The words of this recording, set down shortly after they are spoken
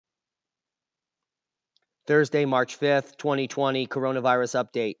Thursday, March 5th, 2020, coronavirus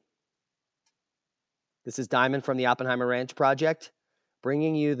update. This is Diamond from the Oppenheimer Ranch Project,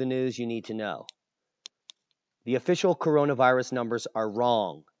 bringing you the news you need to know. The official coronavirus numbers are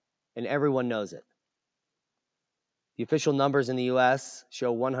wrong, and everyone knows it. The official numbers in the U.S.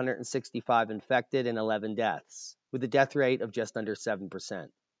 show 165 infected and 11 deaths, with a death rate of just under 7%.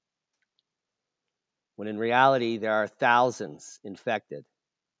 When in reality, there are thousands infected,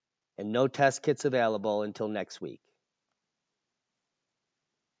 and no test kits available until next week.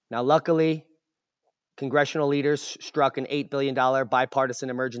 Now, luckily, congressional leaders struck an $8 billion bipartisan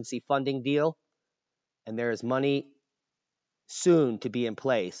emergency funding deal, and there is money soon to be in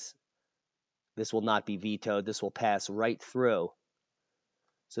place. This will not be vetoed. This will pass right through.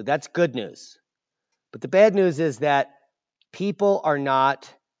 So that's good news. But the bad news is that people are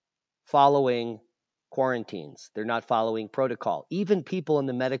not following quarantines. They're not following protocol. Even people in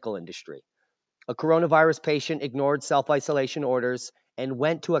the medical industry. A coronavirus patient ignored self-isolation orders and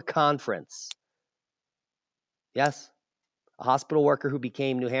went to a conference. Yes, a hospital worker who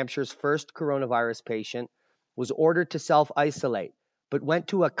became New Hampshire's first coronavirus patient was ordered to self-isolate, but went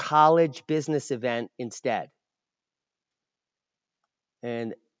to a college business event instead.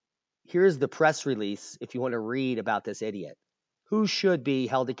 And here's the press release if you want to read about this idiot, who should be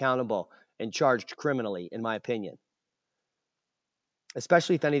held accountable and charged criminally, in my opinion,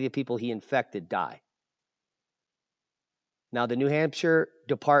 especially if any of the people he infected die. Now, the New Hampshire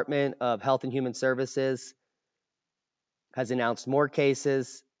Department of Health and Human Services has announced more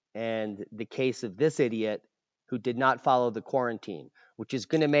cases, and the case of this idiot who did not follow the quarantine, which is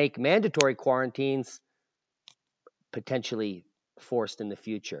going to make mandatory quarantines potentially forced in the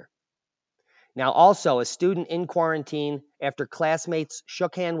future. Now, also, a student in quarantine after classmates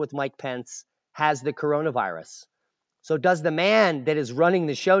shook hands with Mike Pence has the coronavirus. So does the man that is running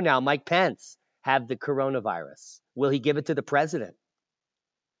the show now, Mike Pence, have the coronavirus? Will he give it to the president?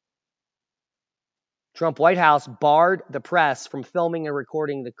 Trump White House barred the press from filming and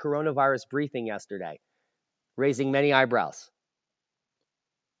recording the coronavirus briefing yesterday, raising many eyebrows.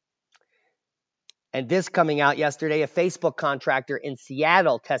 And this coming out yesterday, a Facebook contractor in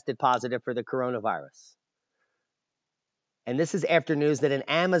Seattle tested positive for the coronavirus. And this is after news that an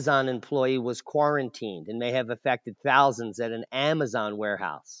Amazon employee was quarantined and may have affected thousands at an Amazon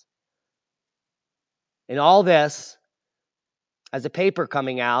warehouse. And all this as a paper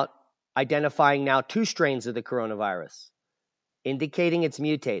coming out identifying now 2 strains of the coronavirus, indicating it's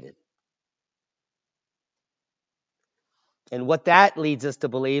mutated. And what that leads us to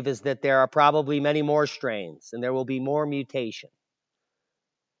believe is that there are probably many more strains and there will be more mutation.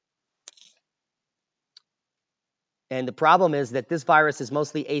 And the problem is that this virus is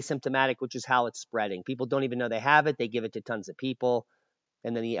mostly asymptomatic, which is how it's spreading. People don't even know they have it. They give it to tons of people,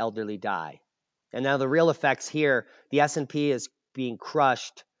 and then the elderly die. And now the real effects here, the S&P is being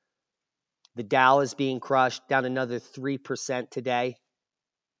crushed. The Dow is being crushed, down another 3% today.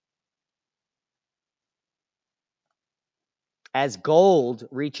 As gold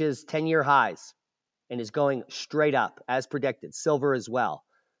reaches 10-year highs and is going straight up, as predicted. Silver as well.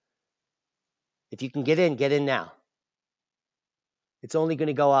 If you can get in now. It's only going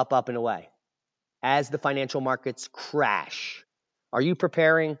to go up, up, and away as the financial markets crash. Are you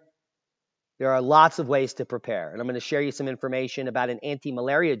preparing? There are lots of ways to prepare, and I'm going to share you some information about an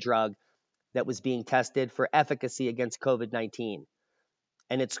anti-malaria drug that was being tested for efficacy against COVID-19,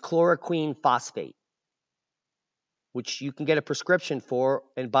 and it's chloroquine phosphate, which you can get a prescription for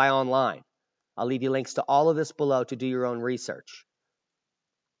and buy online. I'll leave you links to all of this below to do your own research.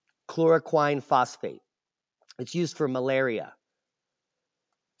 Chloroquine phosphate. It's used for malaria.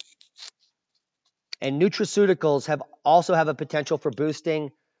 And nutraceuticals also have a potential for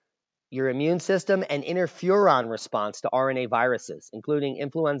boosting your immune system and interferon response to RNA viruses, including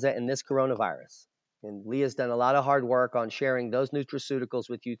influenza and this coronavirus. And Leah's done a lot of hard work on sharing those nutraceuticals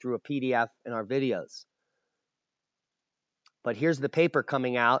with you through a PDF in our videos. But here's the paper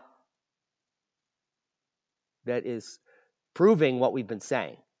coming out that is proving what we've been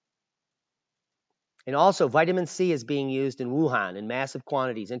saying. And also, vitamin C is being used in Wuhan in massive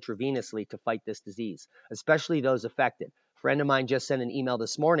quantities intravenously to fight this disease, especially those affected. A friend of mine just sent an email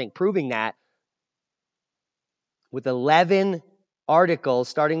this morning proving that with 11 articles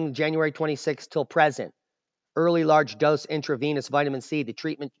starting January 26th till present. Early large dose intravenous vitamin C, the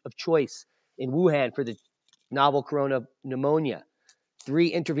treatment of choice in Wuhan for the novel corona pneumonia. 3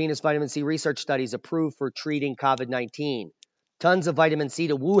 intravenous vitamin C research studies approved for treating COVID-19. Tons of vitamin C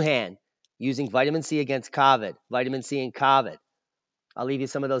to Wuhan using vitamin C against COVID, vitamin C and COVID. I'll leave you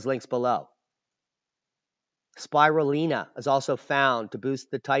some of those links below. Spirulina is also found to boost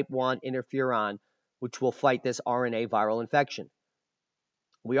the type 1 interferon which will fight this RNA viral infection.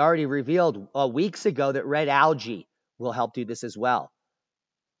 We already revealed weeks ago that red algae will help do this as well.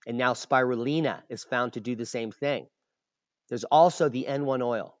 And now spirulina is found to do the same thing. There's also the N1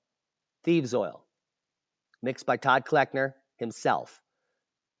 oil, thieves oil, mixed by Todd Kleckner himself,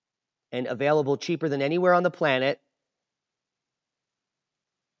 and available cheaper than anywhere on the planet,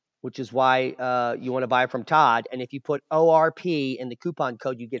 which is why you want to buy from Todd. And if you put ORP in the coupon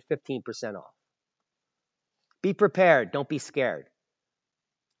code, you get 15% off. Be prepared. Don't be scared.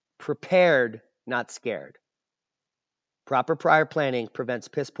 Prepared, not scared. Proper prior planning prevents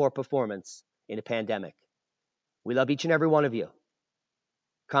piss-poor performance in a pandemic. We love each and every one of you.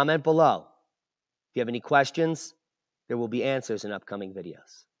 Comment below. If you have any questions, there will be answers in upcoming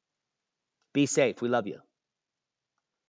videos. Be safe. We love you.